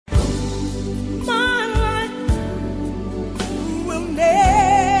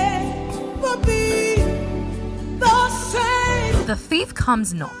the thief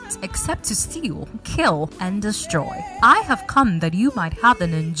comes not, except to steal, kill, and destroy. I have come that you might have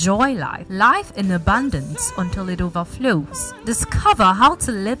and enjoy life in abundance until it overflows. Discover how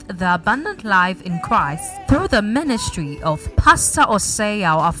to live the abundant life in Christ through the ministry of Pastor Osei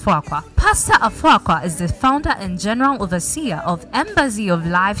Afuakwa. Pastor Afuakwa is the founder and general overseer of Embassy of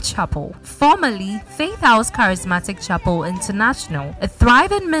Life Chapel, formerly Faith House Charismatic Chapel International, a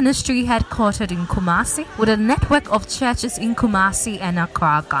thriving ministry headquartered in Kumasi with a network of churches in Kumasi and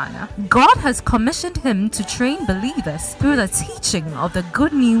Accra, Ghana. God has commissioned him to train believers through the teaching of the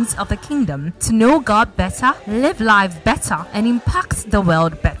good news of the kingdom to know God better, live life better, and impact the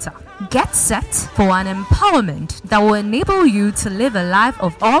world better. Get set for an empowerment that will enable you to live a life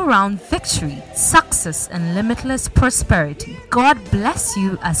of all-round victory, success, and limitless prosperity. God bless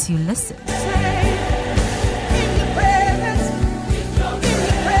you as you listen.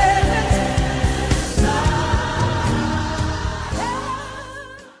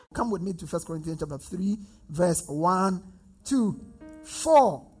 Come with me to 1 Corinthians chapter 3, verse 1 to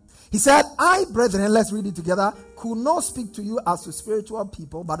 4. He said, I, brethren, let's read it together, could not speak to you as to spiritual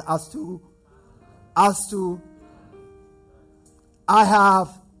people, but as to I have,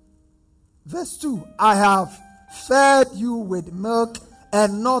 verse 2, I have fed you with milk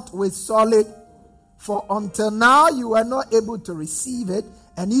and not with solid, for until now you were not able to receive it,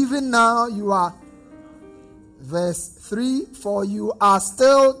 and even now you are. Verse 3, for you are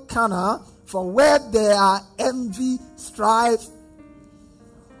still carnal, for where there are envy, strife,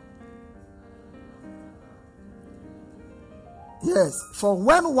 yes, for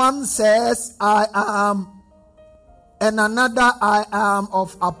when one says, I am, and another, I am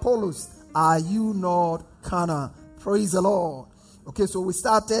of Apollos, are you not carnal? Praise the Lord. Okay, so we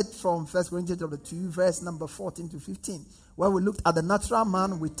started from 1 Corinthians chapter 2, verse number 14 to 15, where we looked at the natural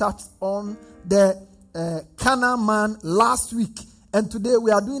man. We touched on the carnal man last week, and today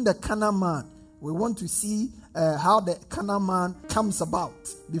we are doing the carnal man. We want to see how the carnal man comes about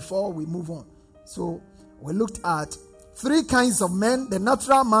before we move on. So we looked at three kinds of men: the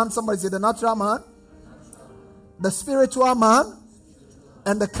natural man, somebody say the natural man, the spiritual man,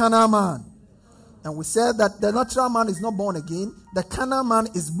 and the carnal man. And we said that the natural man is not born again. The carnal man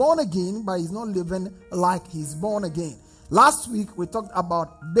is born again, but he's not living like he's born again. Last week, we talked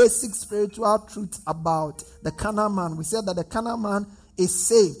about basic spiritual truths about the carnal man. We said that the carnal man is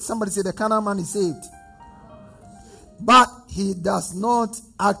saved. Somebody say the carnal man is saved. But he does not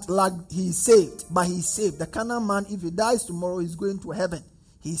act like he is saved, but he is saved. The carnal man, if he dies tomorrow, is going to heaven.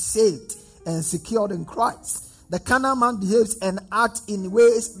 He is saved and secured in Christ. The carnal man behaves and acts in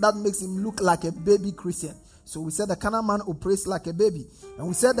ways that makes him look like a baby Christian. So we said the carnal man operates like a baby. And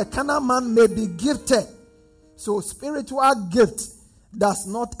we said the carnal man may be gifted. So spiritual gift does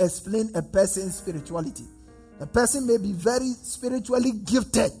not explain a person's spirituality. A person may be very spiritually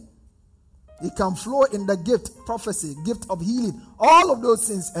gifted. He can flow in the gift, prophecy, gift of healing, all of those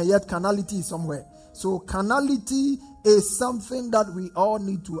things, and yet carnality is somewhere. So carnality is something that we all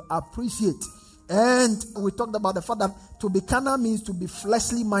need to appreciate. And we talked about the fact that to be carnal means to be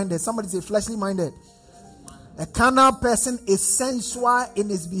fleshly minded. Somebody say fleshly minded. A carnal person is sensual in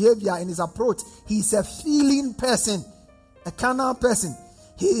his behavior, in his approach. He's a feeling person. A carnal person.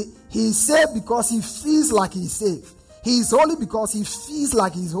 He is saved because he feels like he's saved. He is holy because he feels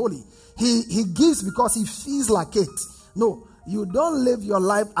like he's holy. He gives because he feels like it. No, you don't live your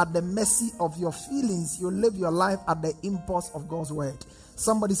life at the mercy of your feelings. You live your life at the impulse of God's word.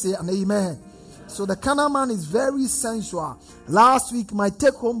 Somebody say an amen. So the carnal man is very sensual. Last week, my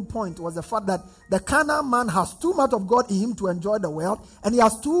take-home point was the fact that the carnal man has too much of God in him to enjoy the world, and he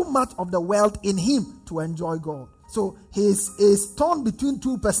has too much of the world in him to enjoy God. So he is torn between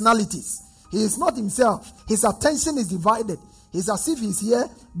two personalities. He is not himself. His attention is divided. It's as if he's here,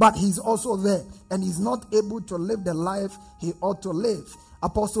 but he's also there, and he's not able to live the life he ought to live.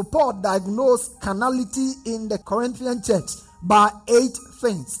 Apostle Paul diagnosed carnality in the Corinthian church by 8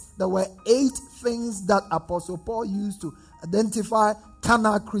 things. There were 8 things that Apostle Paul used to identify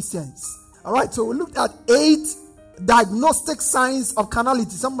carnal Christians. All right, so we looked at 8 diagnostic signs of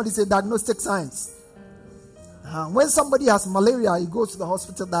carnality. Somebody say diagnostic signs. When somebody has malaria, he goes to the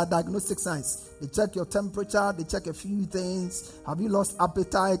hospital. There are diagnostic signs. They check your temperature. They check a few things. Have you lost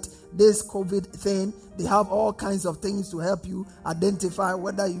appetite? This COVID thing. They have all kinds of things to help you identify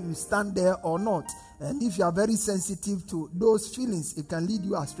whether you stand there or not. And if you are very sensitive to those feelings, it can lead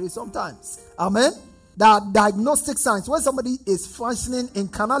you astray sometimes. Amen? There are diagnostic signs. When somebody is functioning in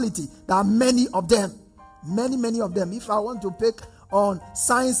carnality, there are many of them. Many of them. If I want to pick on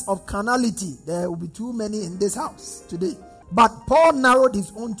signs of carnality, there will be too many in this house today. But Paul narrowed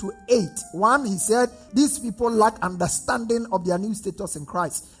his own to 8. One, he said, these people lack understanding of their new status in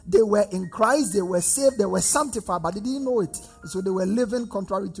Christ. They were in Christ, they were saved, they were sanctified, but they didn't know it. So they were living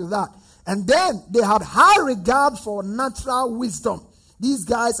contrary to that. And then they had high regard for natural wisdom. These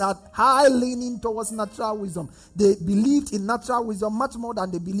guys had high leaning towards natural wisdom. They believed in natural wisdom much more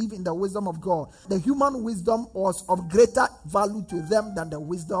than they believed in the wisdom of God. The human wisdom was of greater value to them than the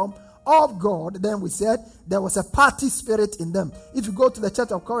wisdom of God. Then we said there was a party spirit in them. If you go to the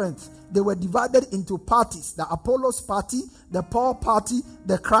church of Corinth, they were divided into parties. The Apollos party, the Paul party,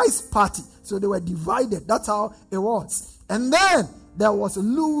 the Christ party. So they were divided. That's how it was. And then there was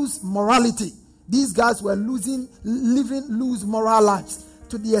loose morality. These guys were living loose moral lives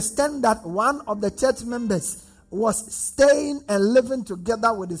to the extent that one of the church members was staying and living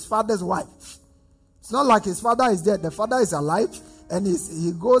together with his father's wife. It's not like his father is dead. The father is alive and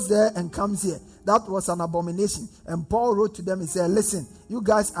he goes there and comes here. That was an abomination. And Paul wrote to them and said, listen, you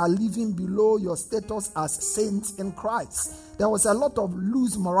guys are living below your status as saints in Christ. There was a lot of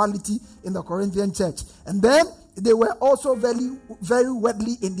loose morality in the Corinthian church. And then they were also very, very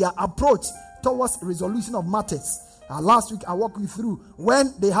worldly in their approach towards resolution of matters. Last week I walked you through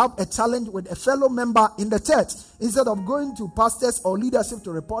when they have a challenge with a fellow member in the church. Instead of going to pastors or leadership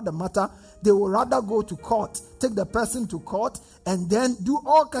to report the matter, they would rather go to court, take the person to court, and then do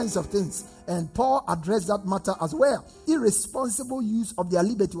all kinds of things. And Paul addressed that matter as well. Irresponsible use of their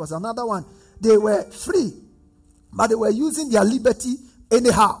liberty was another one. They were free, but they were using their liberty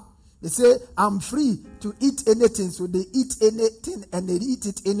anyhow. They say, I'm free to eat anything. So they eat anything and they eat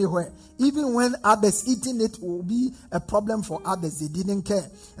it anywhere. Even when others eating it will be a problem for others. They didn't care.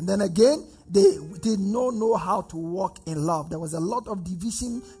 And then again, they did not know how to walk in love. There was a lot of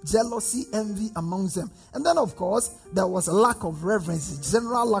division, jealousy, envy amongst them. And then, of course, there was a lack of reverence,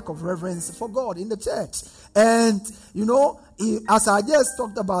 general lack of reverence for God in the church. And, as I just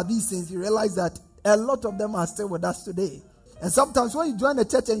talked about these things, you realize that a lot of them are still with us today. And sometimes when you join the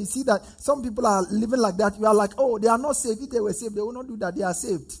church and you see that some people are living like that, you are like, oh, they are not saved. If they were saved, they will not do that. They are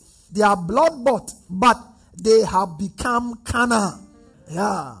saved. They are blood-bought, but they have become carnal.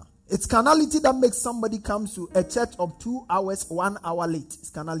 Yeah. It's carnality that makes somebody come to a church of 2 hours, 1 hour late. It's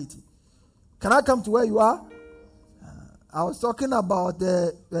carnality. Can I come to where you are? I was talking about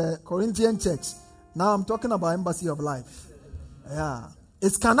the Corinthian church. Now I'm talking about Embassy of Life. Yeah.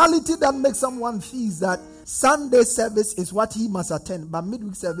 It's carnality that makes someone feel that Sunday service is what he must attend, but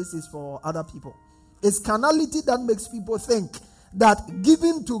midweek service is for other people. It's carnality that makes people think that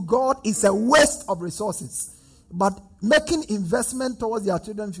giving to God is a waste of resources, but making investment towards their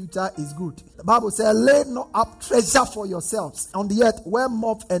children's future is good. The Bible says, lay not up treasure for yourselves on the earth where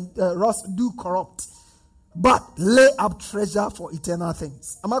moth and rust do corrupt, but lay up treasure for eternal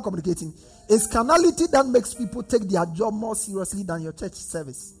things. Am I communicating? It's carnality that makes people take their job more seriously than your church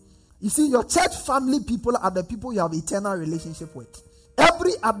service. You see, your church family people are the people you have eternal relationship with.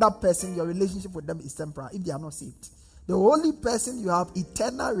 Every other person, your relationship with them is temporal if they are not saved. The only person you have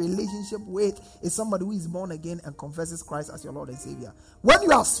eternal relationship with is somebody who is born again and confesses Christ as your Lord and Savior. When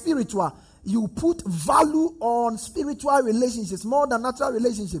you are spiritual, you put value on spiritual relationships more than natural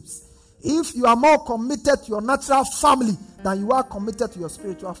relationships. If you are more committed to your natural family than you are committed to your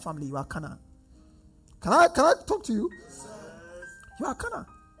spiritual family, you are carnal. Can I talk to you? You are carnal.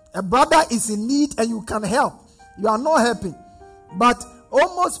 A brother is in need and you can help. You are not helping. But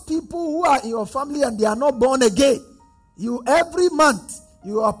almost people who are in your family and they are not born again, you every month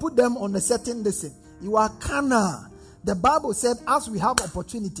you are put them on a certain lesson. You are carnal. The Bible said, as we have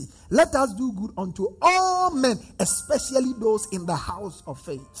opportunity, let us do good unto all men, especially those in the house of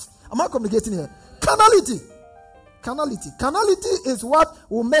faith. Am I communicating here? Carnality. Carnality is what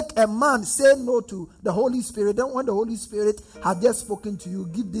will make a man say no to the Holy Spirit. Then when the Holy Spirit has just spoken to you,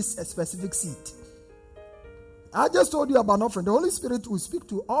 give this a specific seed. I just told you about an offering. The Holy Spirit will speak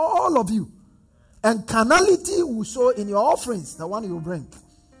to all of you. And carnality will show in your offerings, the one you bring.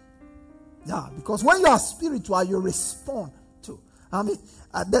 Yeah, because when you are spiritual, you respond to.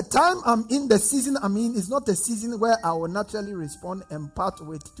 At the time I'm in the season, it's not a season where I will naturally respond and part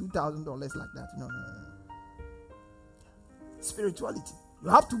with $2,000 like that. No. Spirituality. You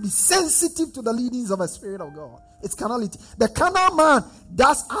have to be sensitive to the leadings of the Spirit of God. It's carnality. The carnal man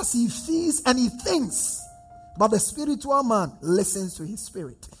does as he feels and he thinks. But the spiritual man listens to his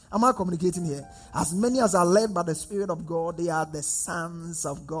spirit. Am I communicating here? As many as are led by the Spirit of God, they are the sons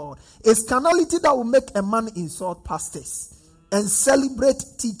of God. It's carnality that will make a man insult pastors and celebrate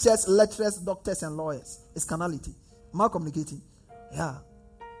teachers, lecturers, doctors, and lawyers. It's carnality. Am I communicating? Yeah.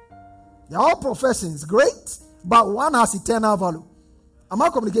 They're all professions, great, but one has eternal value. Am I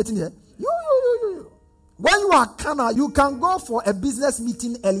communicating here? You. When you are carnal, you can go for a business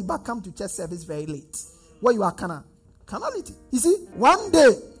meeting early but come to church service very late. When you are carnal. Carnality. You see, one day,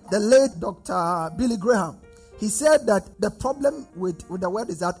 the late Dr. Billy Graham, he said that the problem with the word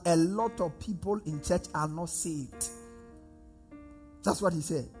is that a lot of people in church are not saved. That's what he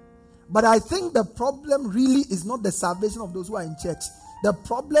said. But I think the problem really is not the salvation of those who are in church. The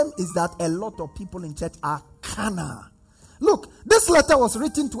problem is that a lot of people in church are carnal. Look, this letter was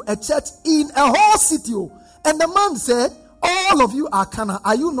written to a church in a whole city. And the man said, all of you are carnal.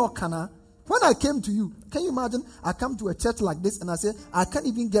 Are you not carnal? When I came to you, can you imagine? I come to a church like this and I say, I can't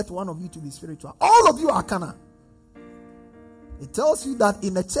even get one of you to be spiritual. All of you are carnal. It tells you that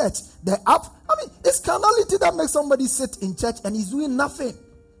in a church, it's carnality that makes somebody sit in church and he's doing nothing.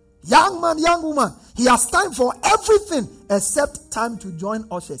 Young man, young woman, he has time for everything except time to join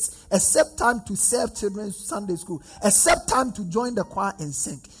ushers, except time to serve children's Sunday school, except time to join the choir and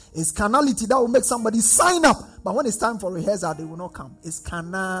sing. It's carnality that will make somebody sign up, but when it's time for rehearsal, they will not come. It's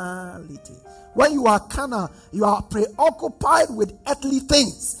carnality. When you are carnal, you are preoccupied with earthly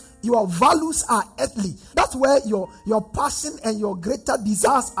things. Your values are earthly. That's where your passion and your greater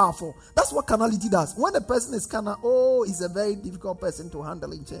desires are for. That's what carnality does. When a person is carnal, he's a very difficult person to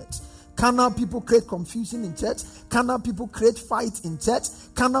handle in church. Carnal people create confusion in church. Carnal people create fights in church.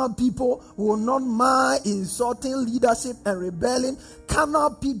 Carnal people will not mind insulting leadership and rebelling.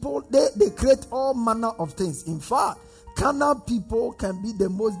 Carnal people, they create all manner of things. In fact, carnal people can be the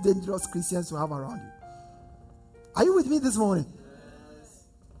most dangerous Christians to have around you. Are you with me this morning?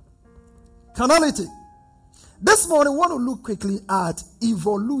 Carnality. This morning, we want to look quickly at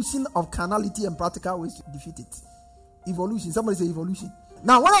evolution of carnality and practical ways to defeat it. Evolution. Somebody say evolution.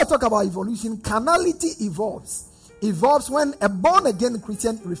 Now, when I talk about evolution, carnality evolves. Evolves when a born-again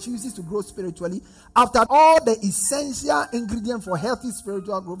Christian refuses to grow spiritually after all the essential ingredients for healthy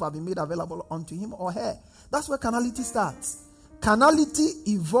spiritual growth have been made available unto him or her. That's where carnality starts. Carnality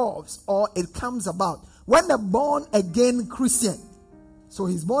evolves, or it comes about when a born-again Christian, so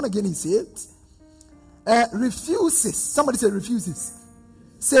he's born again, he's saved, refuses. Somebody say refuses.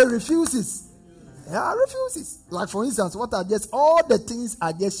 Say refuses. Yeah, refuses. Like for instance, all the things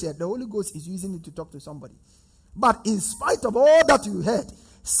I just shared, the Holy Ghost is using it to talk to somebody. But in spite of all that you heard,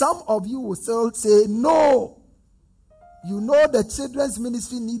 some of you will still say no. You know the children's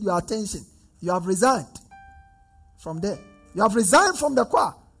ministry need your attention. You have resigned from there. You have resigned from the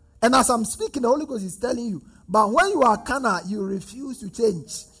choir. And as I'm speaking, the Holy Ghost is telling you, but when you are carnal, you refuse to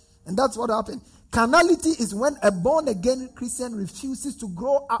change. And that's what happened. Carnality is when a born-again Christian refuses to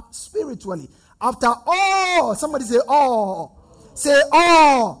grow up spiritually. After all, somebody say all. Say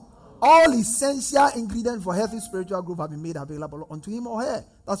all. All essential ingredients for healthy spiritual growth have been made available unto him or her.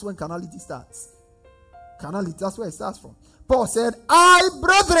 That's when carnality starts. Carnality, that's where it starts from. Paul said, I,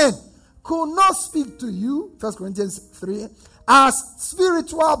 brethren, could not speak to you, 1 Corinthians 3, as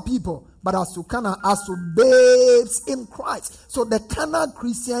spiritual people, but as to carnal, as to babes in Christ. So the carnal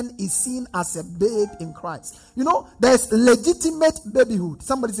Christian is seen as a babe in Christ. You know, there's legitimate babyhood.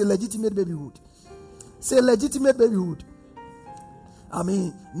 Somebody say legitimate babyhood. Say legitimate babyhood.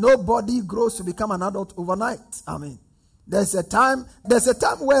 Nobody grows to become an adult overnight. There's a time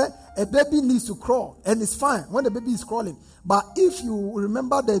where a baby needs to crawl, and it's fine when the baby is crawling. But if you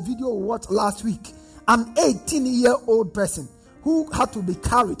remember the video we watched last week, an 18-year-old person who had to be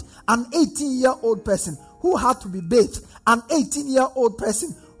carried, an 18-year-old person who had to be bathed, an 18-year-old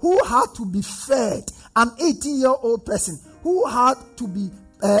person who had to be fed, an 18-year-old person who had to be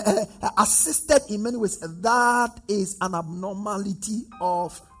assisted in many ways. That is an abnormality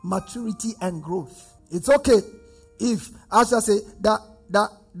of maturity and growth. It's okay if I shall say that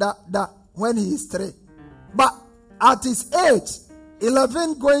when he is 3, but at his age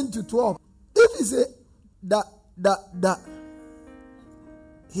 11 going to 12, if he say that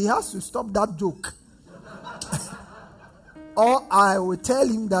he has to stop that joke, or I will tell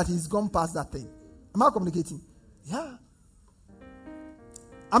him that he's gone past that thing. Am I communicating? Yeah.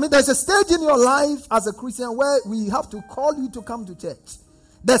 There's a stage in your life as a Christian where we have to call you to come to church.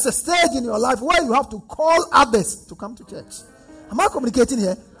 There's a stage in your life where you have to call others to come to church. Am I communicating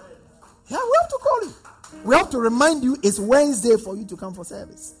here? Yeah, we have to call you. We have to remind you it's Wednesday for you to come for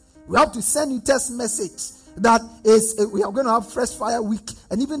service. We have to send you text message that is we are going to have fresh fire week,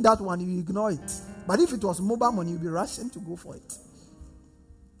 and even that one you ignore it. But if it was mobile money, you'll be rushing to go for it.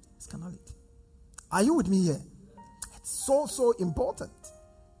 It's carnality. Are you with me here? It's so important.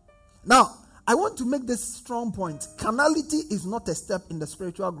 Now, I want to make this strong point. Carnality is not a step in the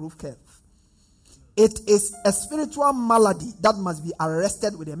spiritual growth curve. It is a spiritual malady that must be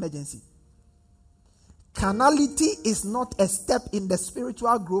arrested with emergency. Carnality is not a step in the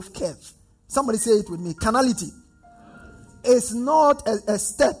spiritual growth curve. Somebody say it with me. Carnality is not a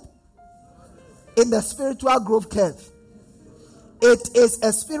step in the spiritual growth curve. It is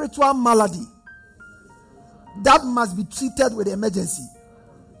a spiritual malady that must be treated with emergency.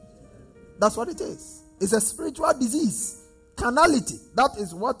 That's what it is. It's a spiritual disease. Carnality, that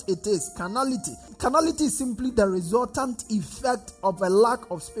is what it is. Carnality. Carnality is simply the resultant effect of a lack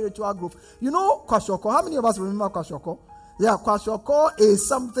of spiritual growth. You know kwashiorkor? How many of us remember kwashiorkor? Yeah, kwashiorkor is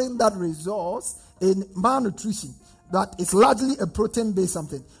something that results in malnutrition. That is largely a protein-based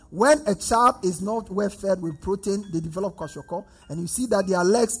something. When a child is not well fed with protein, they develop kwashiorkor, and you see that their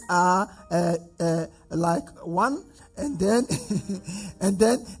legs are like one, and then and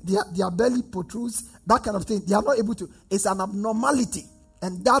then their belly protrudes, that kind of thing. They are not able to. It's an abnormality,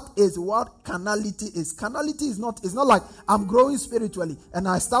 and that is what carnality is. Carnality is not. It's not like I'm growing spiritually, and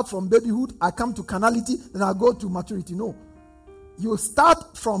I start from babyhood, I come to carnality, then I go to maturity. No, you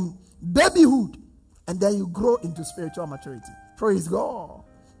start from babyhood, and then you grow into spiritual maturity. Praise God.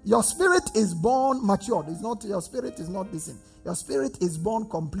 Your spirit is born matured. It's not, your spirit is not this thing. Your spirit is born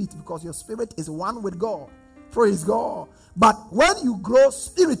complete because your spirit is one with God. Praise God. But when you grow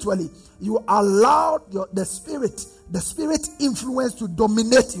spiritually, you allow the spirit influence to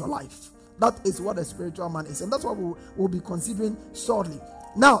dominate your life. That is what a spiritual man is. And that's what we'll be considering shortly.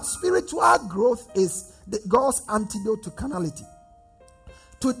 Now, spiritual growth is God's antidote to carnality.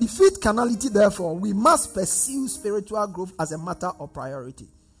 To defeat carnality, therefore, we must pursue spiritual growth as a matter of priority.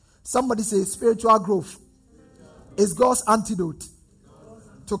 Somebody say spiritual growth is God's antidote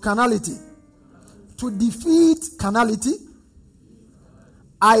to carnality. To defeat carnality,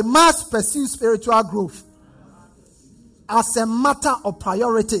 I must pursue spiritual growth as a matter of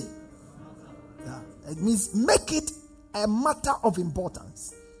priority. Yeah, it means make it a matter of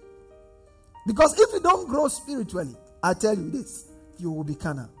importance. Because if you don't grow spiritually, I tell you this, you will be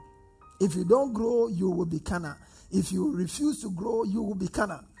carnal. If you don't grow, you will be carnal. If you refuse to grow, you will be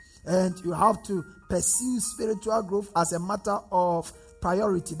carnal. And you have to pursue spiritual growth as a matter of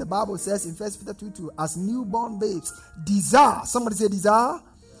priority. The Bible says in 1 Peter 2:2, as newborn babes, desire. Somebody say desire.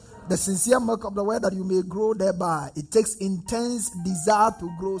 The sincere milk of the word that you may grow thereby. It takes intense desire to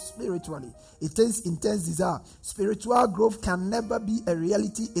grow spiritually. It takes intense desire. Spiritual growth can never be a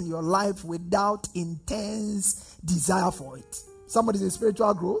reality in your life without intense desire for it. Somebody say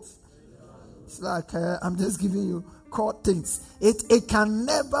spiritual growth. It's like I'm just giving you core things. It can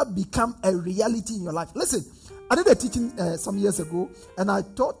never become a reality in your life. Listen, I did a teaching some years ago, and I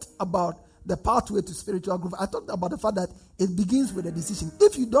taught about the pathway to spiritual growth. I talked about the fact that it begins with a decision.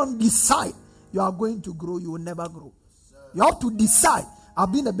 If you don't decide you are going to grow, you will never grow. You have to decide.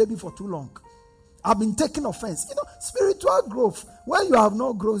 I've been a baby for too long. I've been taking offense. You know, spiritual growth, when you have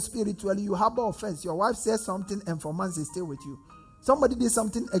not grown spiritually, you harbor offense. Your wife says something, and for months they stay with you. Somebody did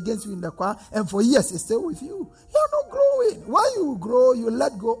something against you in the choir, and for years they stay with you. You are not growing. When you grow, you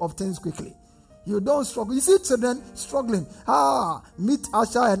let go of things quickly. You don't struggle. You see children struggling. Meet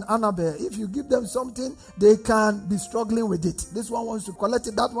Asha and Annabelle. If you give them something, they can be struggling with it. This one wants to collect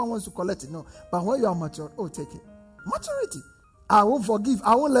it, that one wants to collect it. No. But when you are mature, take it. Maturity. I won't forgive.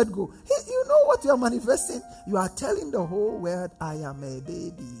 I won't let go. Hey, you know what you are manifesting? You are telling the whole world, I am a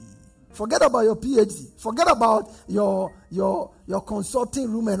baby. Forget about your PhD. Forget about your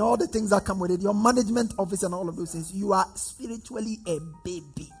consulting room and all the things that come with it. Your management office and all of those things. You are spiritually a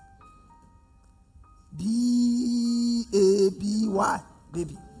baby. B-A-B-Y.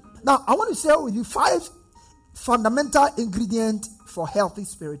 Baby. Now, I want to share with you 5 fundamental ingredients for healthy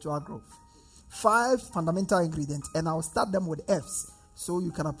spiritual growth. 5 fundamental ingredients. And I'll start them with F's so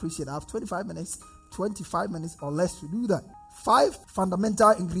you can appreciate. I have 25 minutes or less to do that. 5 fundamental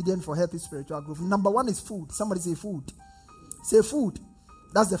ingredients for healthy spiritual growth. Number 1 is food. Somebody say food. Say food.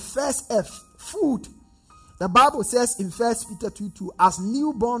 That's the first F. Food. The Bible says in 1 Peter 2:2, as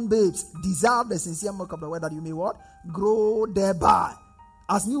newborn babes, desire the sincere milk of the word that you may what? Grow thereby.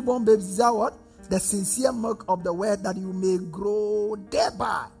 As newborn babes, desire what? The sincere milk of the word that you may grow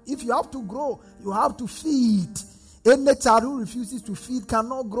thereby. If you have to grow, you have to feed. Any child who refuses to feed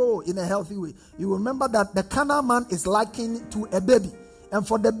cannot grow in a healthy way. You remember that the carnal man is likened to a baby. And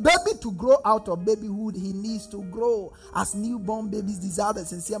for the baby to grow out of babyhood, he needs to grow. As newborn babies desire the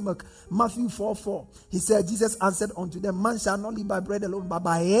sincere milk. Matthew 4:4. He said, Jesus answered unto them, man shall not live by bread alone, but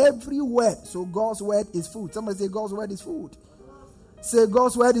by every word. So God's word is food. Somebody say God's word is food. Say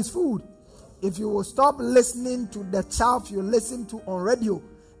God's word is food. If you will stop listening to the chaff you listen to on radio,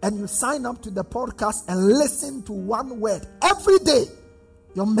 and you sign up to the podcast and listen to one word every day,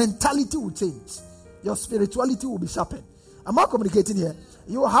 your mentality will change. Your spirituality will be sharpened. Am I communicating here?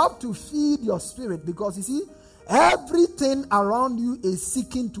 You have to feed your spirit, because you see, everything around you is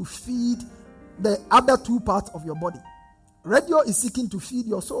seeking to feed the other two parts of your body. Radio is seeking to feed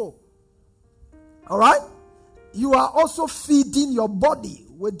your soul. All right? You are also feeding your body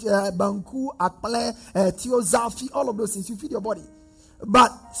with banku, akple, tiozafi, all of those things. You feed your body.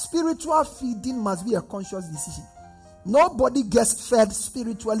 But spiritual feeding must be a conscious decision. Nobody gets fed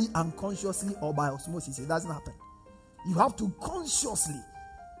spiritually unconsciously or by osmosis. It doesn't happen. You have to consciously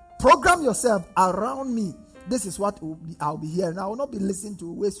program yourself around me. This is what I'll be hearing. I will not be listening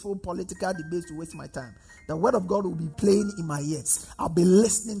to wasteful political debates to waste my time. The word of God will be playing in my ears. I'll be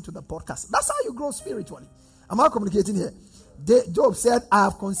listening to the podcast. That's how you grow spiritually. Am I communicating here? Job said, I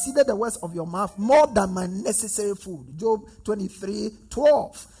have considered the words of your mouth more than my necessary food. Job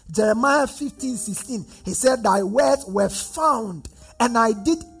 23:12. Jeremiah 15:16. He said, thy words were found, and I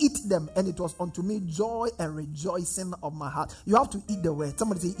did eat them, and it was unto me joy and rejoicing of my heart. You have to eat the word.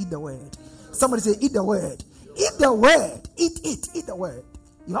 Somebody say, eat the word. Somebody say, eat the word. Eat the word. Eat the word.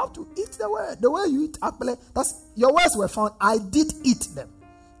 You have to eat the word. The way you eat apple, that's your words were found. I did eat them.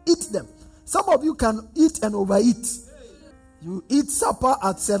 Eat them. Some of you can eat and overeat. You eat supper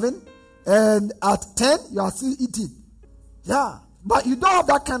at 7, and at 10 you are still eating. Yeah. But you don't have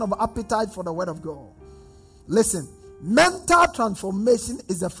that kind of appetite for the word of God. Listen, mental transformation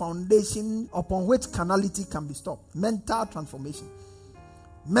is the foundation upon which carnality can be stopped. Mental transformation.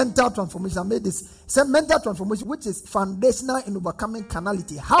 I made this. Say mental transformation, which is foundational in overcoming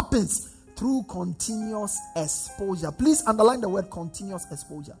carnality, happens through continuous exposure. Please underline the word continuous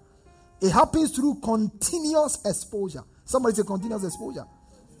exposure. It happens through continuous exposure. Somebody say continuous exposure.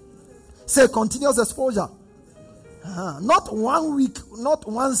 Say continuous exposure. Not 1 week, not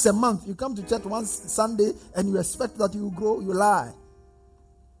once a month. You come to church once Sunday and you expect that you grow, you lie.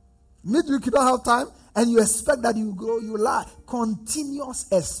 Midweek you don't have time and you expect that you grow, you lie. Continuous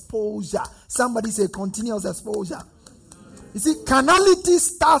exposure. Somebody say continuous exposure. You see, carnality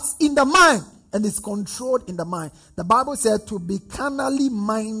starts in the mind and is controlled in the mind. The Bible said to be carnally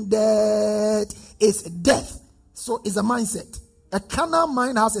minded is death. So it's a mindset. A carnal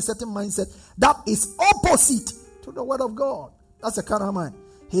mind has a certain mindset that is opposite to the word of God. That's a carnal mind.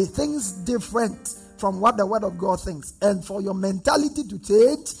 He thinks different from what the word of God thinks. And for your mentality to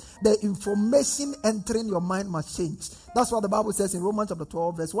change, the information entering your mind must change. That's what the Bible says in Romans chapter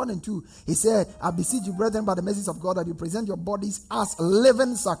 12, verse 1 and 2. He said, I beseech you, brethren, by the mercies of God, that you present your bodies as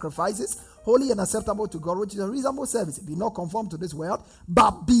living sacrifices, holy and acceptable to God, which is a reasonable service. Be not conformed to this world,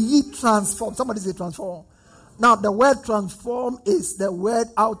 but be ye transformed. Somebody say transform. Now, the word transform is the word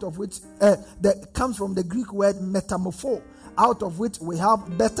out of which, that comes from the Greek word metamorpho, out of which we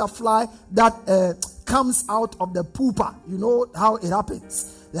have butterfly that comes out of the pupa. You know how it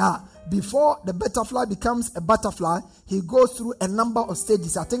happens. Yeah. Before the butterfly becomes a butterfly, he goes through a number of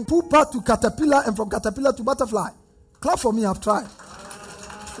stages. I think pupa to caterpillar and from caterpillar to butterfly. Clap for me, I've tried.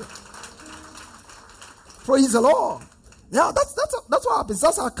 Praise the Lord. Yeah, that's what happens.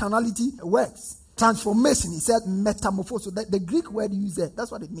 That's how carnality works. Transformation, he said metamorphosis. So the Greek word used there, that's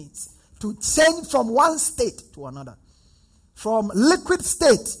what it means. To change from one state to another. From liquid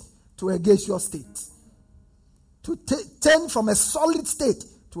state to a gaseous state. To change from a solid state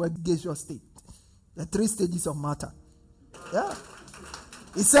to a gaseous state. The 3 stages of matter. Yeah.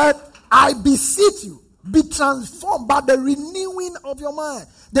 He said, I beseech you, be transformed by the renewing of your mind.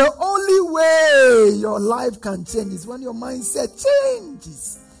 The only way your life can change is when your mindset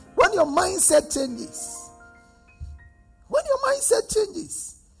changes. When your mindset changes. When your mindset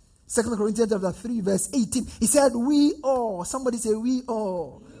changes. 2 Corinthians chapter 3 verse 18. He said, we all. Somebody say, we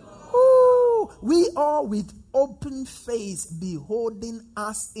all. Ooh, we all with open face beholding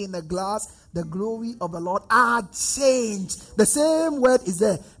us in a glass the glory of the Lord are changed. The same word is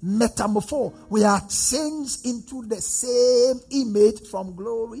there. Metamorpho. We are changed into the same image from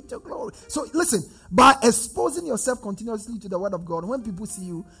glory to glory. So listen, by exposing yourself continuously to the word of God, when people see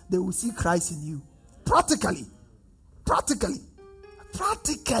you, they will see Christ in you. Practically.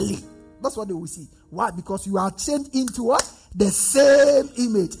 That's what they will see. Why? Because you are changed into what? The same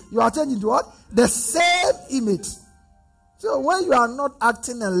image. You are changed into what? The same image. So when you are not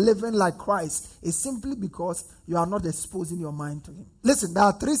acting and living like Christ, it's simply because you are not exposing your mind to him. Listen, there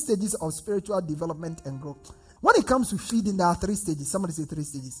are 3 stages of spiritual development and growth. When it comes to feeding, there are 3 stages. Somebody say 3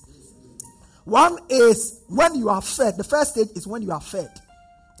 stages. One is when you are fed. The first stage is when you are fed.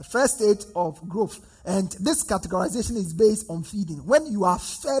 The first stage of growth. And this categorization is based on feeding. When you are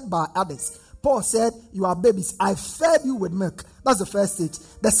fed by others. Paul said, you are babies. I fed you with milk. That's the first stage.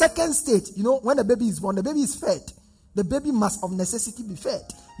 The second stage, when a baby is born, the baby is fed. The baby must of necessity be fed.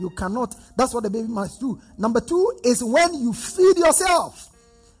 You cannot. That's what the baby must do. Number 2 is when you feed yourself.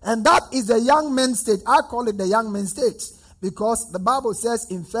 And that is the young man stage. I call it the young man stage. Because the Bible says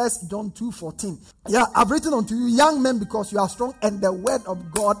in 1 John 2:14, I've written unto you, young men, because you are strong, and the word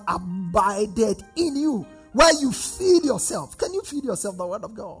of God abideth in you. Where you feed yourself. Can you feed yourself the word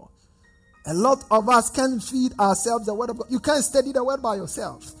of God? A lot of us can feed ourselves the word of God. You can't study the word by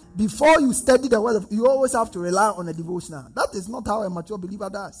yourself. Before you study the word, you always have to rely on a devotional. That is not how a mature believer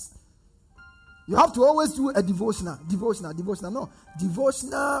does. You have to always do a devotional. No,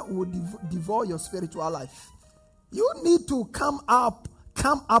 devotional will devour your spiritual life. You need to come up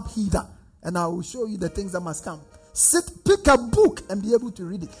hither, and I will show you the things that must come. Pick a book and be able to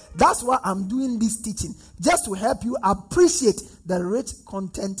read it. That's why I'm doing this teaching, just to help you appreciate the rich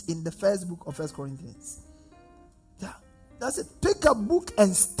content in the first book of 1 Corinthians. Yeah, that's it. Pick a book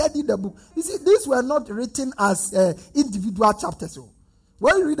and study the book. You see, these were not written as individual chapters. So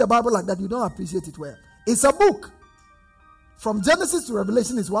when you read the Bible like that, you don't appreciate it well. It's a book. From Genesis to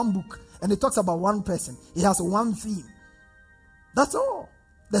Revelation is one book, and it talks about one person. It has one theme. That's all.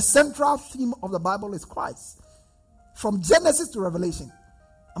 The central theme of the Bible is Christ. From Genesis to Revelation.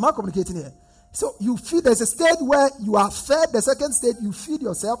 Am I communicating here? So you feed. There's a stage where you are fed. The second stage, you feed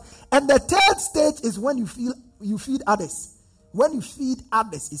yourself. And the third stage is when you feed others. When you feed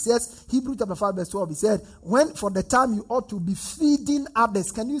others. It says, Hebrews chapter 5 verse 12, it said, when for the time you ought to be feeding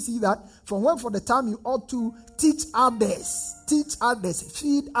others. Can you see that? For the time you ought to teach others, feed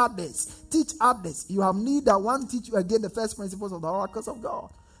others, teach others. You have need that one teach you again the first principles of the oracles of God.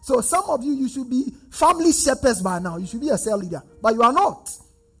 So some of you should be family shepherds by now. You should be a cell leader. But you are not.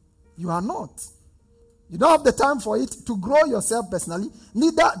 You are not. You don't have the time for it to grow yourself personally.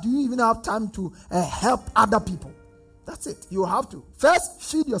 Neither do you even have time to help other people. That's it. You have to. First,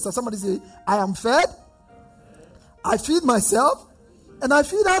 feed yourself. Somebody say, I am fed. I feed myself. And I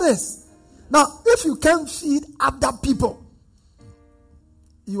feed others. Now, if you can't feed other people,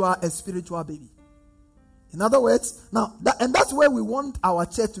 you are a spiritual baby. In other words, now, that's where we want our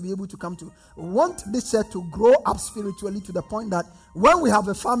church to be able to come to. We want this church to grow up spiritually to the point that when we have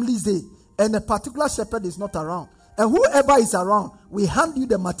a family's day and a particular shepherd is not around, and whoever is around, we hand you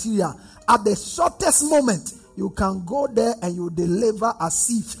the material. At the shortest moment, you can go there and you deliver as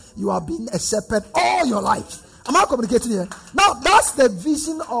if you have been a shepherd all your life. Am I communicating here? Now, that's the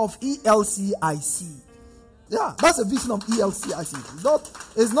vision of ELCIC. Yeah, that's a vision of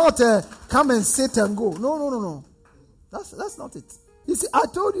ELCIC. It's not come and sit and go. No. That's not it. You see, I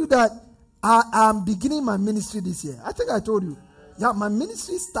told you that I am beginning my ministry this year. I think I told you. Yeah, my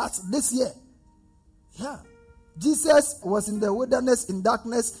ministry starts this year. Yeah. Jesus was in the wilderness, in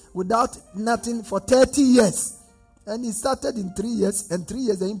darkness, without nothing for 30 years. And he started in 3 years, and 3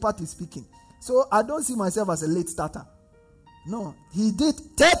 years the impact is speaking. So I don't see myself as a late starter. No, he did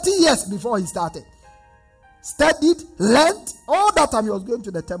 30 years before he started. Studied, learned, all that time he was going to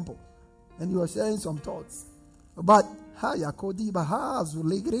the temple. And he was sharing some thoughts. But,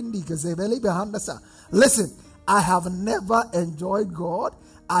 listen, I have never enjoyed God.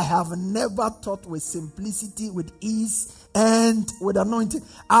 I have never taught with simplicity, with ease, and with anointing.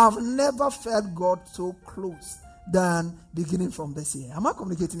 I have never felt God so close than beginning from this year. Am I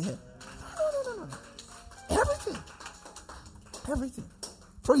communicating here? No. Everything.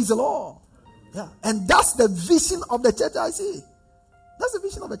 Praise the Lord. Yeah. And that's the vision of the church I see. That's the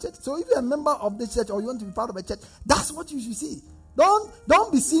vision of the church. So if you're a member of the church or you want to be part of a church, that's what you should see.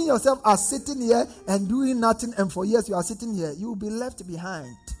 Don't be seeing yourself as sitting here and doing nothing, and for years you are sitting here. You will be left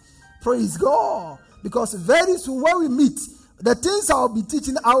behind. Praise God. Because very soon when we meet, the things I will be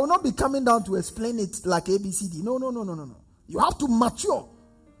teaching, I will not be coming down to explain it like ABCD. No. You have to mature.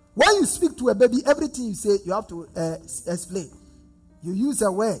 When you speak to a baby, everything you say, you have to explain. You use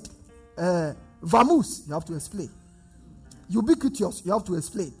a word. Vamoose, you have to explain. Ubiquitous, you have to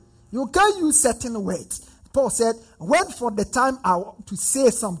explain. You can't use certain words. Paul said, when for the time I want to say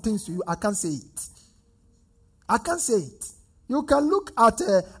some things to you, I can't say it. I can't say it. You can look at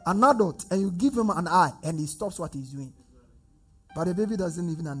an adult and you give him an eye and he stops what he's doing. But the baby doesn't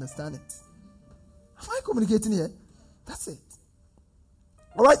even understand it. Am I communicating here? That's it.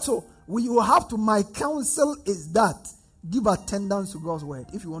 All right, so my counsel is that give attendance to God's word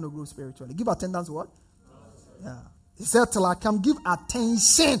if you want to grow spiritually. Give attendance to what? Yeah. He said, till I come, give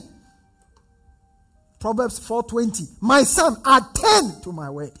attention. Proverbs 4:20. My son, attend to my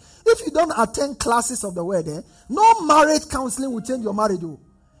word. If you don't attend classes of the word, no marriage counseling will change your marriage.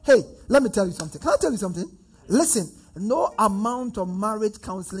 Hey, let me tell you something. Can I tell you something? Listen, no amount of marriage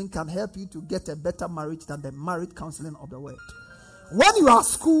counseling can help you to get a better marriage than the marriage counseling of the word. When you are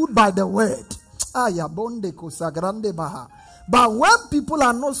schooled by the word, but when people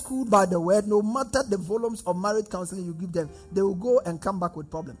are not schooled by the word, no matter the volumes of marriage counseling you give them, they will go and come back with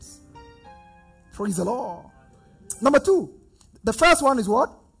problems. Praise the Lord. Number 2, the first one is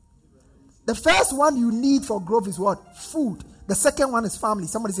what? The first one you need for growth is what? Food. The second one is family.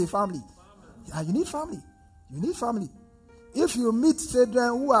 Somebody say family. Yeah, you need family. You need family. If you meet children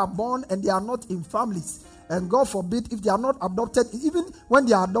who are born and they are not in families, and God forbid if they are not adopted, even when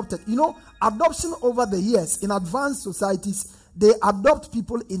they are adopted, adoption over the years in advanced societies, they adopt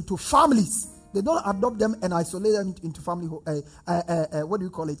people into families. They don't adopt them and isolate them into family. What do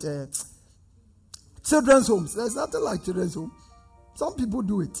you call it? Children's homes. There's nothing like children's home. Some people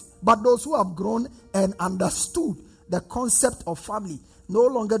do it, but those who have grown and understood the concept of family no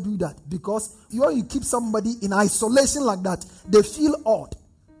longer do that, because you keep somebody in isolation like that, they feel odd.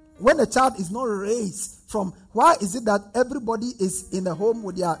 When a child is not raised from, why is it that everybody is in a home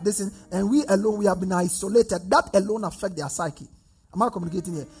with their this and we alone, we have been isolated? That alone affects their psyche. Am I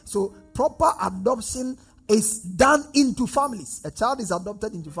communicating here? So proper adoption is done into families. A child is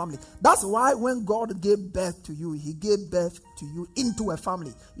adopted into family. That's why when God gave birth to you, he gave birth to you into a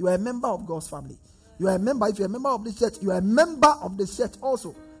family. You are a member of God's family. You are a member. If you're a member of the church, you are a member of the church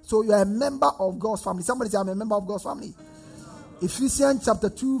also. So you are a member of God's family. Somebody say, I'm a member of God's family. Ephesians chapter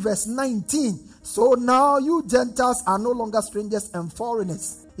 2 verse 19. So now you Gentiles are no longer strangers and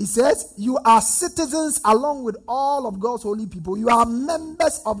foreigners. He says, you are citizens along with all of God's holy people. You are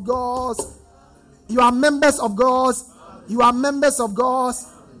members of God's. You are members of God's. You are members of God's.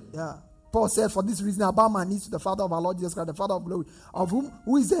 Yeah. Paul said, for this reason, I bow my knees to the Father of our Lord Jesus Christ, the Father of glory, of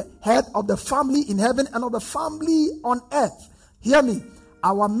who is the head of the family in heaven and of the family on earth. Hear me.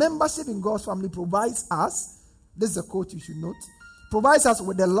 Our membership in God's family provides us, this is a quote you should note, provides us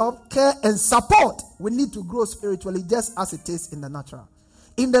with the love, care, and support we need to grow spiritually, just as it is in the natural.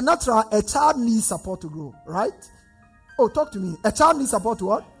 In the natural, a child needs support to grow, right? Oh, talk to me. A child needs support to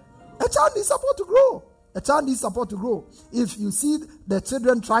what? A child needs support to grow. A child needs support to grow. If you see the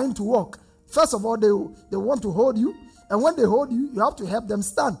children trying to walk, first of all, they want to hold you. And when they hold you, you have to help them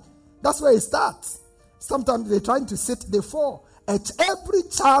stand. That's where it starts. Sometimes they're trying to sit, they fall. Every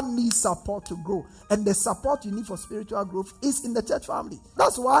child needs support to grow. And the support you need for spiritual growth is in the church family.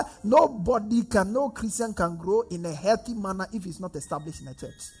 That's why no Christian can grow in a healthy manner if it's not established in a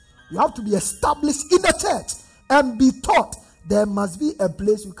church. You have to be established in the church and be taught. There must be a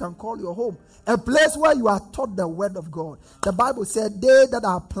place you can call your home. A place where you are taught the word of God. The Bible said, they that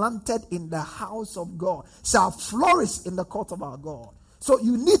are planted in the house of God shall flourish in the court of our God. So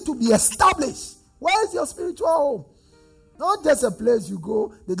you need to be established. Where is your spiritual home? Not just a place you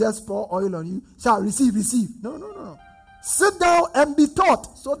go, they just pour oil on you. Shall receive. No. Sit down and be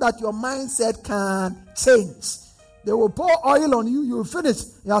taught so that your mindset can change. They will pour oil on you, you will finish.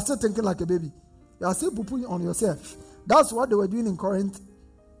 You are still thinking like a baby. You are still pooping on yourself. That's what they were doing in Corinth.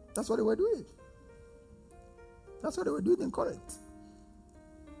 That's what they were doing. That's what they were doing in Corinth.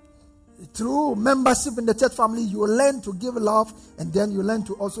 Through membership in the church family, you learn to give love, and then you learn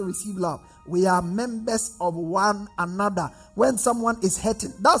to also receive love. We are members of one another. When someone is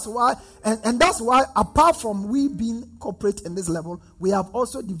hurting, that's why, and that's why, apart from we being corporate in this level, we have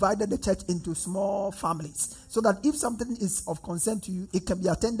also divided the church into small families, so that if something is of concern to you, it can be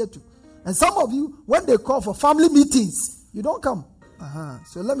attended to. And some of you, when they call for family meetings, you don't come.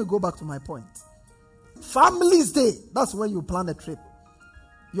 So let me go back to my point. Family's Day, that's when you plan a trip.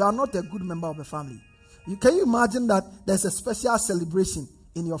 You are not a good member of the family. Can you imagine that there's a special celebration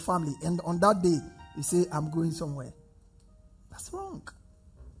in your family, and on that day, you say, I'm going somewhere? That's wrong.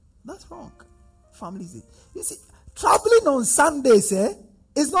 That's wrong. Family's Day. You see, traveling on Sundays,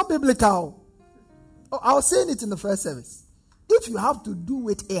 is not biblical. I was saying it in the first service. If you have to do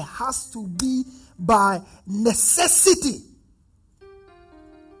it, it has to be by necessity.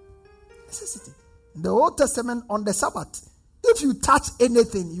 Necessity. In the Old Testament, on the Sabbath, if you touch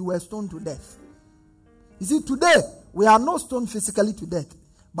anything, you were stoned to death. You see, today, we are not stoned physically to death,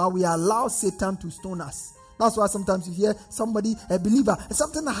 but we allow Satan to stone us. That's why sometimes you hear somebody, a believer, and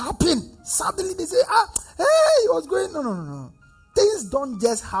something happened. Suddenly they say, hey, what's going on? No. Things don't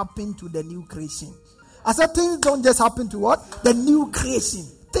just happen to the new creation. I said things don't just happen to what? The new creation.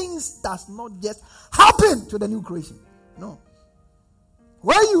 Things does not just happen to the new creation. No.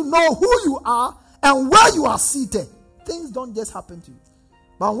 Where you know who you are and where you are seated, things don't just happen to you.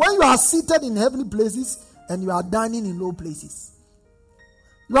 But when you are seated in heavenly places and you are dining in low places,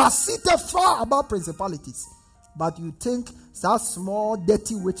 you are seated far above principalities, but you think that small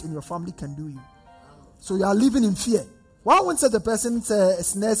dirty witch in your family can do you. So you are living in fear. Why won't such a person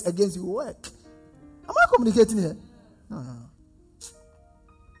snares against you work? Am I communicating here? No.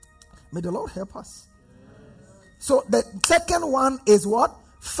 May the Lord help us. So the second one is what?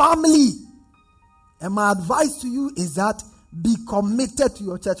 Family. And my advice to you is that be committed to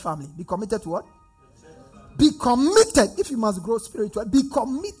your church family. Be committed to what? be committed. If you must grow spiritually, be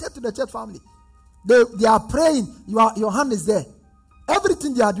committed to the church family. They are praying. Your hand is there.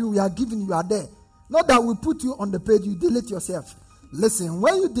 Everything they are doing, we are giving, you are there. Not that we put you on the page, you delete yourself. Listen,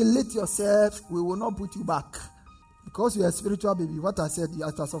 when you delete yourself, we will not put you back. Because you are a spiritual baby. What I said,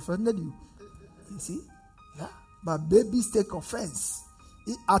 it has offended you. You see? Yeah. But babies take offense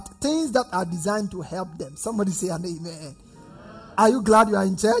at things that are designed to help them. Somebody say an amen. Are you glad you are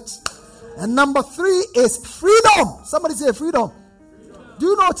in church? And number 3 is freedom. Somebody say freedom. Do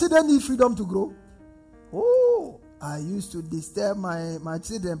you know children need freedom to grow? Oh, I used to disturb my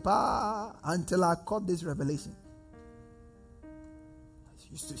children until I caught this revelation. I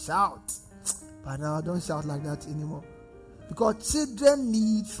used to shout. But now I don't shout like that anymore. Because children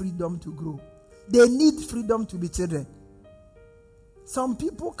need freedom to grow. They need freedom to be children. Some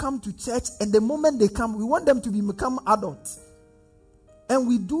people come to church and the moment they come, we want them to become adults. And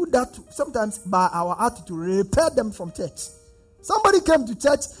we do that sometimes by our attitude, repel them from church. Somebody came to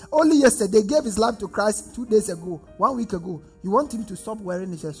church only yesterday, gave his life to Christ 2 days ago, 1 week ago. You want him to stop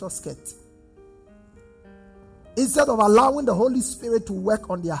wearing his short skirt. Instead of allowing the Holy Spirit to work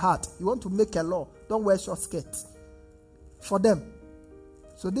on their heart, you want to make a law. Don't wear short skirts for them.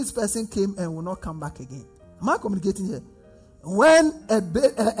 So this person came and will not come back again. Am I communicating here? When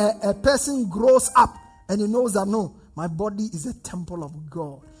a person grows up and he knows that no, my body is a temple of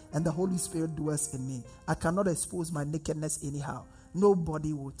God and the Holy Spirit dwells in me. I cannot expose my nakedness anyhow.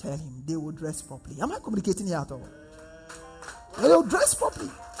 Nobody will tell him. They will dress properly. Am I communicating here at all? They will dress properly.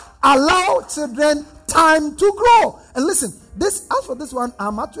 Allow children time to grow. And listen, as for this one,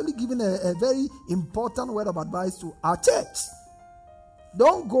 I'm actually giving a very important word of advice to our church.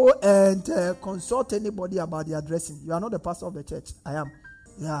 Don't go and consult anybody about their dressing. You are not the pastor of the church. I am.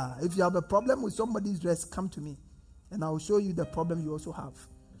 Yeah. If you have a problem with somebody's dress, come to me. And I will show you the problem you also have.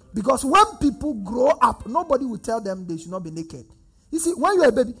 Because when people grow up, nobody will tell them they should not be naked. You see, when you're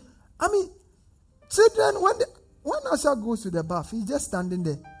a baby, children, when Asha goes to the bath, he's just standing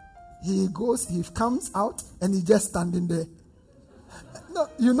there. He comes out and he's just standing there. No,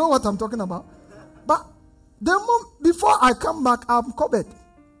 you know what I'm talking about? But before I come back, I'm covered.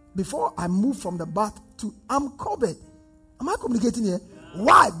 Before I move from the bath I'm covered. Am I communicating here?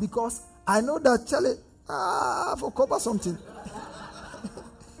 Why? Because I know that Charlie, for cover something.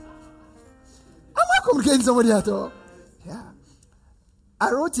 Am I communicating somebody at all? Yeah.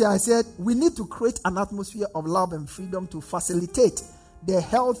 I wrote here, I said, we need to create an atmosphere of love and freedom to facilitate the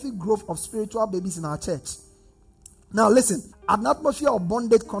healthy growth of spiritual babies in our church. Now listen, an atmosphere of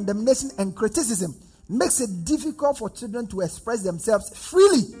bondage, condemnation, and criticism makes it difficult for children to express themselves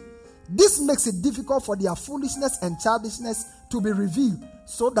freely. This makes it difficult for their foolishness and childishness to be revealed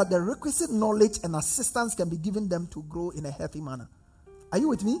so that the requisite knowledge and assistance can be given them to grow in a healthy manner. Are you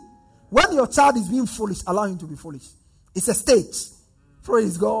with me? When your child is being foolish, allow him to be foolish. It's a stage.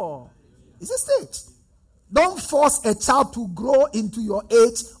 Praise God. It's a stage. Don't force a child to grow into your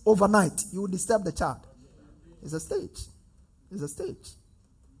age overnight. You will disturb the child. It's a stage. It's a stage.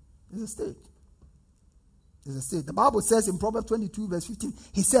 It's a stage. It's a stage. The Bible says in Proverbs 22 verse 15,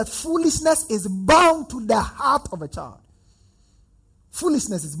 he said, foolishness is bound to the heart of a child.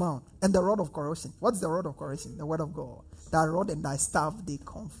 Foolishness is bound. And the rod of correction. What's the rod of correction? The word of God. Thy rod and thy staff, they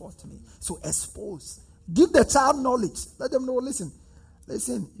comfort me. So expose. Give the child knowledge. Let them know, listen,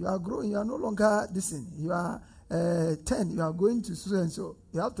 you are growing. You are no longer, you are 10. You are going to so and so.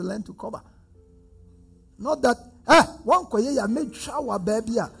 You have to learn to cover. Not that, one koye ya made shower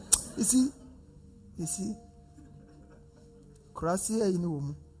baby. You see.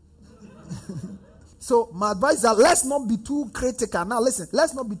 So my advice is that let's not be too critical. Now listen,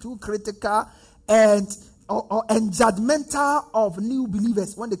 let's not be too critical and judgmental of new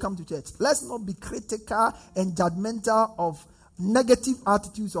believers when they come to church. Let's not be critical and judgmental of negative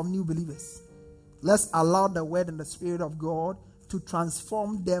attitudes of new believers. Let's allow the word and the Spirit of God to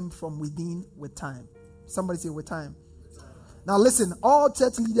transform them from within with time. Somebody say with time. Now listen, all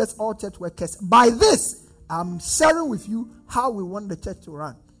church leaders, all church workers, by this, I'm sharing with you how we want the church to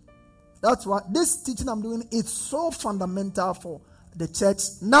run. That's why this teaching I'm doing is so fundamental for the church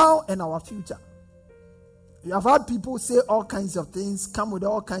now and our future. You have had people say all kinds of things, come with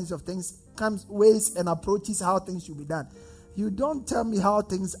all kinds of things, ways and approaches how things should be done. You don't tell me how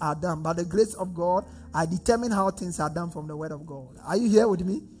things are done. By the grace of God, I determine how things are done from the word of God. Are you here with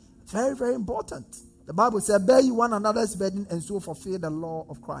me? Very, very important. The Bible says, bear you one another's burden and so fulfill the law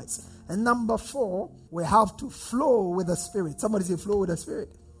of Christ. And number 4, we have to flow with the Spirit. Somebody say flow with the Spirit.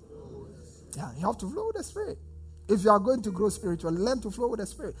 Yeah, you have to flow with the Spirit. If you are going to grow spiritually, learn to flow with the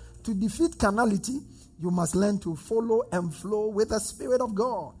Spirit. To defeat carnality, you must learn to follow and flow with the Spirit of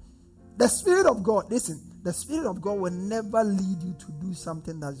God. The Spirit of God, listen, The Spirit of God will never lead you to do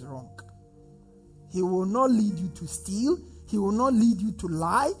something that's wrong. He will not lead you to steal. He will not lead you to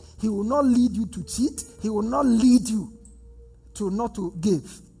lie. He will not lead you to cheat. He will not lead you to not to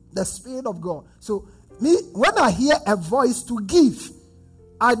give. The Spirit of God. So when I hear a voice to give,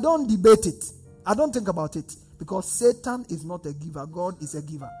 I don't debate it. I don't think about it. Because Satan is not a giver. God is a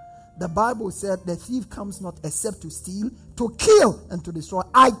giver. The Bible said the thief comes not except to steal, to kill, and to destroy.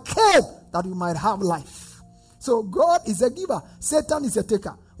 I came that you might have life. So God is a giver. Satan is a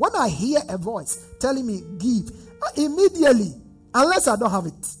taker. When I hear a voice telling me give, immediately, unless I don't have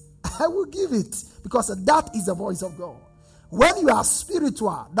it, I will give it. Because that is the voice of God. When you are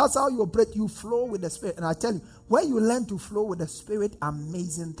spiritual, that's how you operate. You flow with the Spirit. And I tell you, when you learn to flow with the Spirit,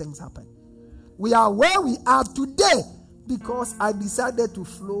 amazing things happen. We are where we are today because I decided to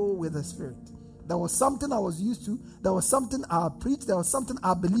flow with the Spirit. There was something I was used to. There was something I preached. There was something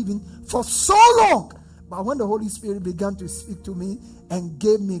I believed in for so long. But when the Holy Spirit began to speak to me and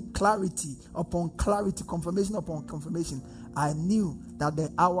gave me clarity upon clarity, confirmation upon confirmation, I knew that the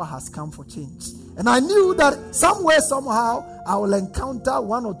hour has come for change. And I knew that somewhere, somehow, I will encounter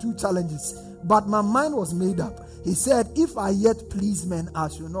one or two challenges. But my mind was made up. He said, if I yet please men, I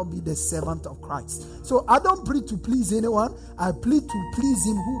shall not be the servant of Christ. So I don't plead to please anyone. I plead to please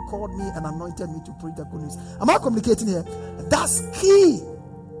him who called me and anointed me to preach the good news. Am I communicating here? That's key.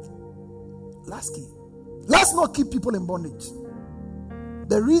 That's key. Let's not keep people in bondage.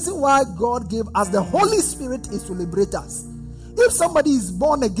 The reason why God gave us the Holy Spirit is to liberate us. If somebody is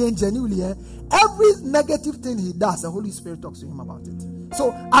born again genuinely, every negative thing he does, the Holy Spirit talks to him about it.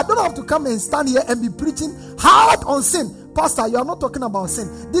 So I don't have to come and stand here and be preaching hard on sin. Pastor, you are not talking about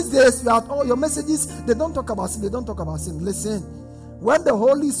sin. These days, all your messages, they don't talk about sin. They don't talk about sin. Listen, when the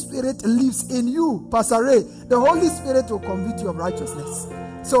Holy Spirit lives in you, Pastor Ray, the Holy Spirit will convict you of righteousness.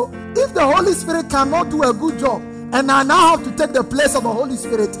 So if the Holy Spirit cannot do a good job, and I now have to take the place of the Holy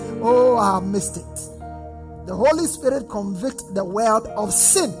Spirit, I have missed it. The Holy Spirit convicts the world of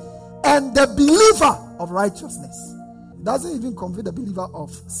sin and the believer of righteousness. He doesn't even convict the believer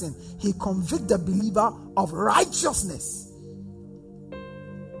of sin. He convicts the believer of righteousness.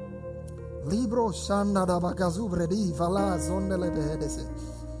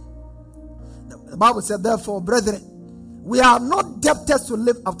 The Bible said, therefore, brethren, we are not debtors to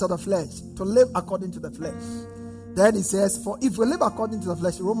live after the flesh, to live according to the flesh. Then he says, for if we live according to the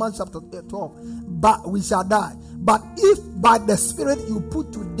flesh, Romans chapter 12, but we shall die. But if by the Spirit you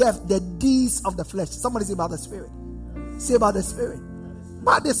put to death the deeds of the flesh. Somebody say by the Spirit. Say by the Spirit.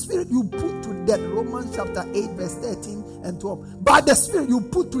 By the Spirit you put to death. Romans chapter 8 verse 13 and 12. By the Spirit you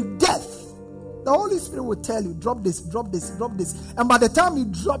put to death. The Holy Spirit will tell you, drop this, drop this, drop this. And by the time you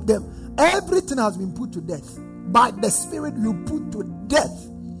drop them, everything has been put to death. By the Spirit you put to death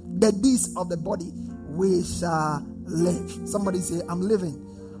the deeds of the body. We shall live. Somebody say, I'm living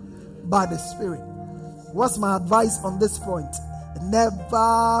by the Spirit. What's my advice on this point?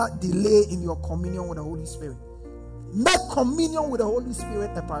 Never delay in your communion with the Holy Spirit. Make communion with the Holy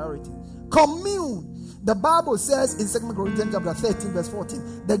Spirit a priority. Commune. The Bible says in 2 Corinthians chapter 13 verse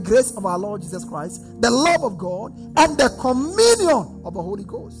 14, the grace of our Lord Jesus Christ, the love of God, and the communion of the Holy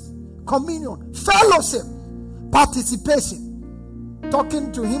Ghost. Communion, fellowship, participation,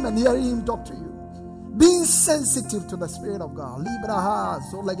 talking to him and hearing him talk to you. Being sensitive to the Spirit of God.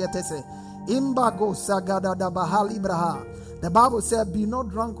 The Bible said, be not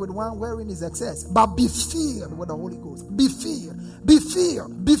drunk with wine wherein is excess, but be filled with the Holy Ghost. Be filled, be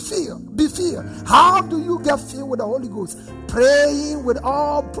filled, be filled, be filled. How do you get filled with the Holy Ghost? Praying with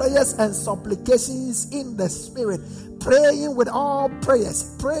all prayers and supplications in the Spirit. Praying with all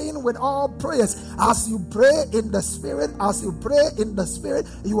prayers. Praying with all prayers. As you pray in the Spirit,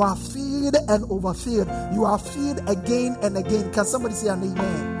 you are filled and overfilled. You are filled again and again. Can somebody say an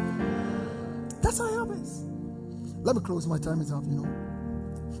amen? That's how it happens. Let me close. My time is up,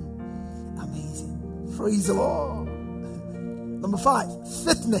 Amazing. Praise the Lord. Number 5,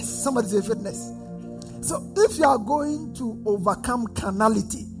 fitness. Somebody say fitness. So if you are going to overcome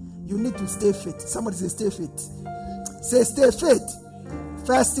carnality, you need to stay fit. Somebody say stay fit. Say stay fit.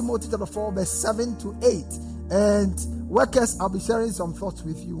 1 Timothy chapter 4 verse 7 to 8. And workers, I'll be sharing some thoughts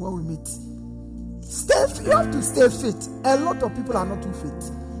with you when we meet. Stay fit. You have to stay fit. A lot of people are not too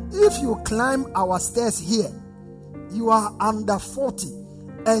fit. If you climb our stairs here, you are under 40.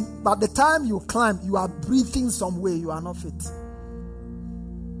 And by the time you climb, you are breathing some way. You are not fit.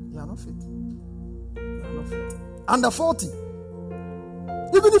 You are not fit. You are not fit. Under 40.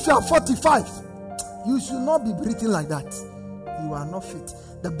 Even if you are 45, you should not be breathing like that. You are not fit.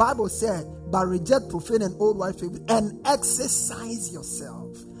 The Bible said, but reject profane and old wife and exercise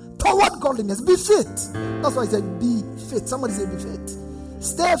yourself. toward godliness. Be fit. That's why I said be fit. Somebody say be fit.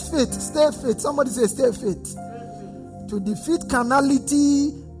 Stay fit. Stay fit. Somebody say stay fit. To defeat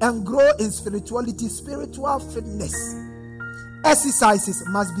carnality and grow in spirituality, spiritual fitness, exercises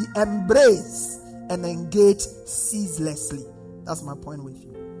must be embraced and engaged ceaselessly. That's my point with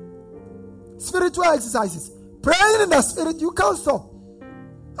you. Spiritual exercises. Praying in the spirit, you can't stop.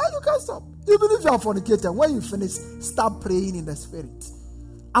 You can't stop. Even if you are fornicating, when you finish, start praying in the spirit.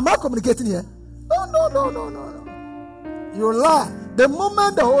 Am I communicating here? No. You lie. The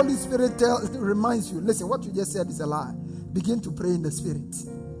moment the Holy Spirit reminds you, listen, what you just said is a lie. Begin to pray in the spirit.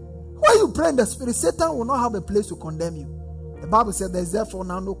 When you pray in the spirit, Satan will not have a place to condemn you. The Bible said there is therefore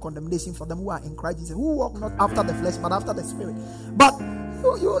now no condemnation for them who are in Christ Jesus, who walk not after the flesh, but after the spirit. But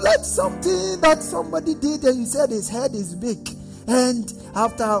you let something that somebody did and you said his head is big. And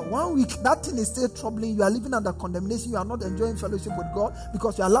after 1 week, that thing is still troubling you. You are living under condemnation. You are not enjoying fellowship with God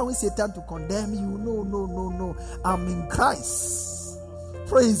because you are allowing Satan to condemn you. No. I'm in Christ.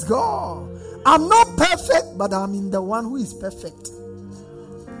 Praise God. I'm not perfect, but I'm in the one who is perfect.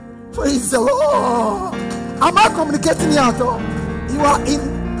 Praise the Lord. Am I communicating here at all? You are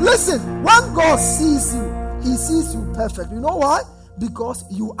in. Listen, when God sees you, he sees you perfect. You know why? Because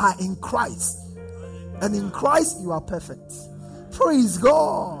you are in Christ. And in Christ, you are perfect. Praise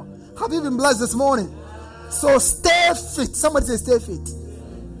God. Have you been blessed this morning? So stay fit. Somebody say stay fit.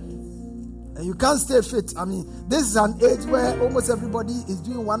 And you can't stay fit. I mean, this is an age where almost everybody is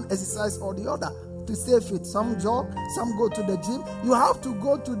doing one exercise or the other to stay fit. Some jog, some go to the gym. You have to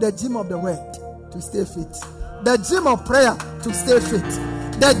go to the gym of the word to stay fit. The gym of prayer to stay fit.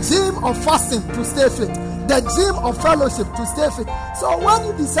 The gym of fasting to stay fit. The gym of fellowship to stay fit. So when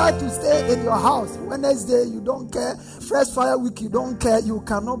you decide to stay in your house, Wednesday you don't care, Fresh Fire Week you don't care, you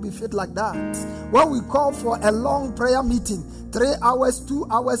cannot be fit like that. When we call for a long prayer meeting, 3 hours, 2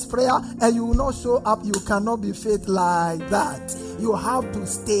 hours prayer, and you will not show up, you cannot be fit like that. You have to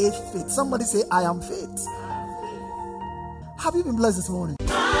stay fit. Somebody say, I am fit. Have you been blessed this morning?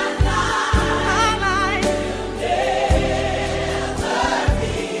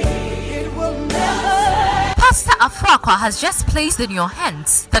 Pastor Afraqua has just placed in your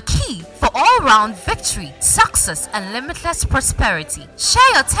hands the key for all-round victory, success, and limitless prosperity.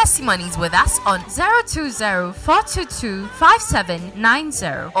 Share your testimonies with us on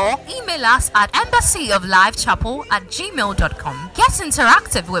 020-422-5790 or email us at embassyoflifechapel@gmail.com. Get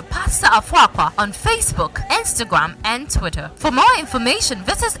interactive with Pastor Afraqua on Facebook, Instagram, and Twitter. For more information,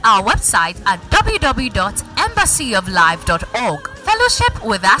 visit our website at www.embassyoflife.org. Fellowship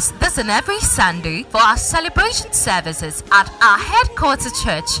with us this and every Sunday for our celebration services at our headquarters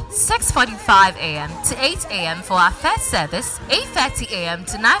church, 6:45 a.m. to 8 a.m. for our first service, 8:30 a.m.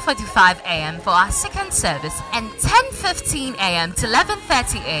 to 9:45 a.m. for our second service, and 10:15 a.m. to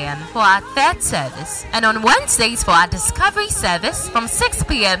 11:30 a.m. for our third service. And on Wednesdays for our discovery service from 6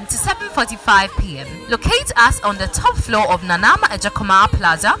 p.m. to 7:45 p.m. Locate us on the top floor of Nanama Ejakoma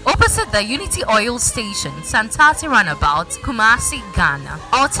Plaza, opposite the Unity Oil Station, Santati Runabout, Kumasi, Ghana.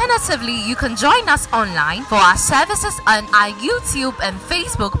 Alternatively, you can join us online for our services on our YouTube and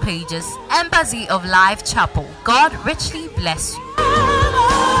Facebook pages, Embassy of Life Chapel. God richly bless you.